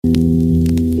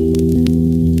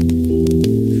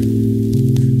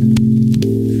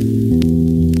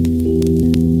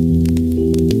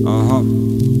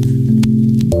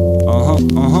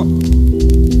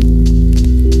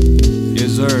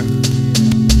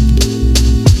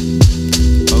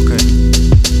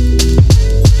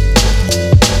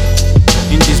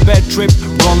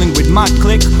my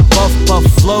click. Puff, puff,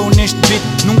 flow neste beat.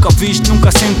 Nunca viste,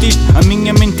 nunca sentiste. A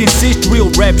minha mente insiste, real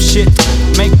rap shit.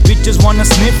 Make bitches wanna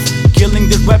sniff. Killing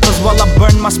these rappers while I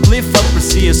burn my spliff.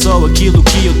 Aprecia só aquilo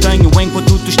que eu tenho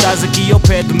enquanto tu estás aqui ao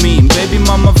pé de mim. Baby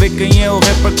mama, vê quem é o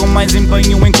rapper com mais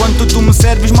empenho enquanto tu me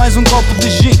serves mais um copo de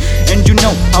gin. And you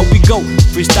know how we go,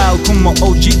 freestyle como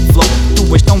OG flow.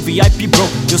 Tu és tão VIP bro,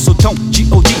 eu sou tão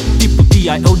G.O.D, tipo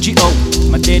D.I.O.G.O.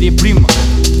 Matéria-prima,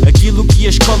 aquilo que a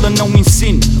escola não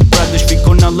ensina. Pradas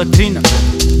ficou na latrina,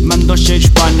 mandam cheiros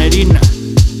para a narina.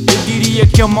 Eu diria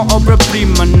que é uma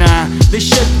obra-prima, nah.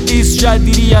 Deixa disso, já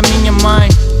diria a minha mãe.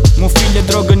 Meu filho, a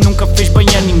droga nunca fez bem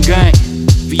a ninguém.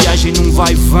 Viagem num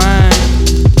vai-vem.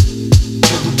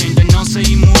 Jogo que ainda não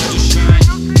saímos do chão.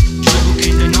 Jogo que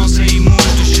ainda não saímos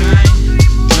do chão.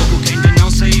 Jogo que ainda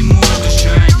não saímos do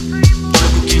chão.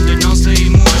 Jogo que ainda não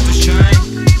saímos do chão.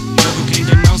 Jogo que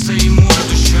ainda não saímos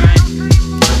do chão.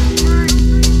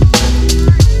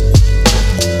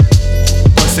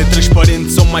 Para ser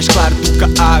transparente sou mais claro do que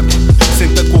a água.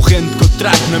 Sente a corrente que eu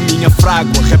trago na minha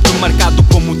frágua. Rap marcado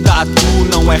como tatu,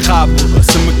 não é rábula.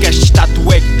 Se me queres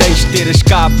estátua é que tens de ter as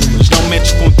cábulas. Não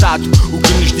metes contato, o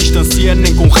que nos distancia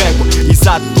nem com régua.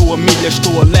 Exato, estou a milhas,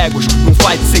 estou a léguas. Num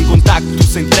fight sem contacto,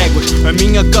 sem tréguas. A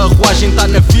minha carruagem tá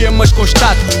na via, mas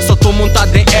constato, só estou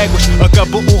montado em éguas.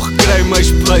 Acabou o recreio, mas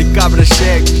play cabras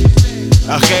cegas.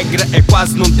 A regra é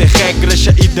quase não ter regras.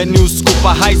 Saída new school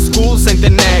para high school sem ter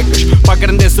negas. Para a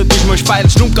grandeza dos meus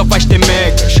files nunca vais ter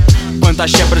megas. Quanto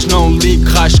às chebras não ligo,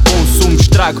 rasgo, consumo,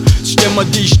 estrago. Sistema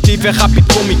digestivo é rápido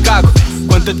como e cago.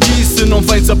 Quanto a ti, se não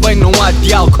vens a bem não há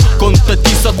diálogo. Quanto a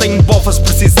ti só tenho bofa se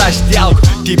precisares de algo.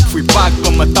 Tipo fui pago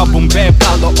para matar bombé,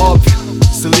 calo óbvio.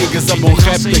 Se ligas a bom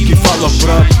rap daqui fala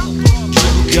próprio.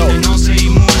 Jogo que ainda não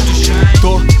saímos do chão.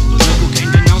 Jogo que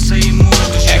ainda não saímos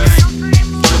do chão.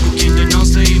 Jogo que ainda não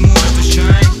saímos do chão.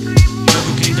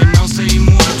 Jogo que ainda não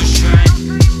saímos do chão.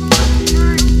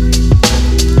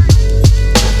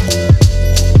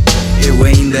 Eu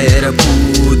ainda era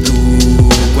puto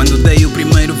quando dei o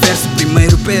primeiro verso,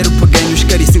 primeiro pero. Peguei nos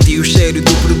caras e senti o cheiro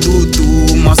do produto.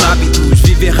 Maus hábitos,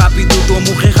 viver rápido, tô a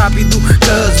morrer rápido.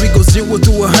 Cause we go 0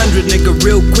 to 100, nigga,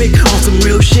 real quick. On some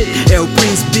real shit, é o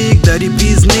Prince Big, dirty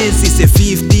business. Isso é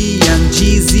 50, Young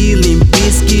Jeezy, Limp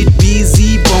Bizkit,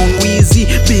 Busy, Bom Weezy,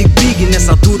 Big Big. E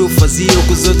nessa altura eu fazia o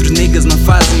que os outros niggas não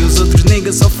fazem. Os outros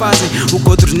niggas só fazem o que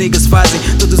outros niggas fazem.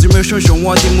 Todos os meus sons são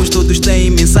ótimos, todos têm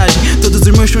mensagem. Todos os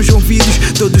meus sons são vídeos,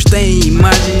 todos têm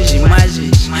imagens,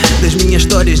 imagens das minhas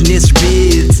histórias nesses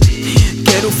beats.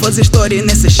 Quero fazer história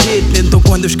nessa shit. Então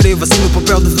quando eu escrevo assim no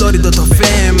papel de Florida tô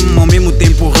fam. Ao mesmo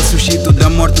tempo ressuscito da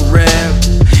morte do rap.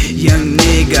 Young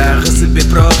nigga, receber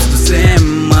props do Sam.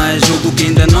 Mas jogo que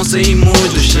ainda não saímos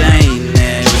do chão,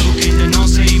 né? Jogo que ainda não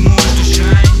saímos do chão.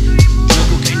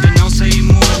 Jogo que ainda não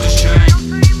saímos do chão.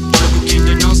 Jogo que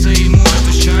ainda não saímos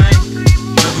do chão.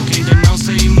 Jogo que ainda não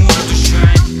saímos do chão.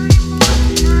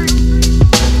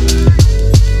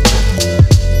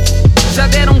 Já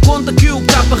deram conta que o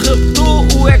Kappa raptou,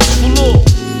 o X falou.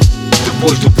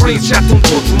 Depois do Prince já estão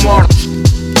todos mortos.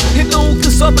 Então o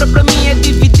que sobra para mim é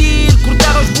dividir,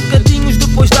 cortar aos bocadinhos,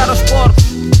 depois dar aos porcos.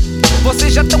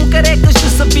 Vocês já estão carecas de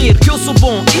saber que eu sou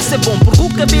bom, isso é bom porque o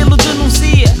cabelo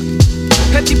denuncia.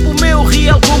 É tipo o meu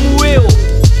real como eu,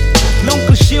 não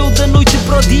cresceu da noite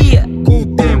para o dia. Com o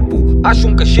tempo,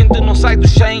 acham que a gente não sai do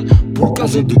 100 por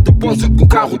causa do depósito que o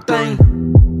carro tem.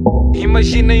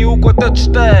 Imaginem o quanto eu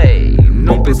testei,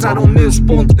 não pensaram nesse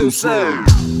ponto, eu sei.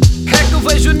 É que eu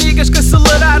vejo niggas que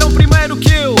aceleraram primeiro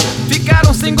que eu,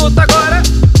 ficaram sem gota agora.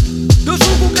 Eu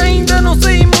julgo que ainda não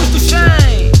saímos do chão.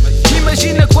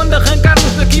 Imagina quando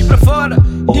arrancarmos daqui para fora.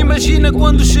 Imagina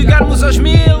quando chegarmos aos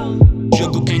 1000.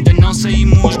 Jogo que ainda não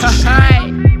saímos do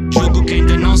chão. Jogo que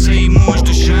ainda não saímos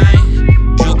do chão.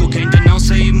 Jogo que ainda não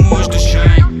saímos do chão.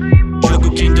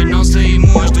 Jogo que ainda não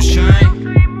saímos do chão.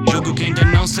 Jogo que ainda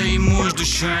não saímos do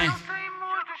chão.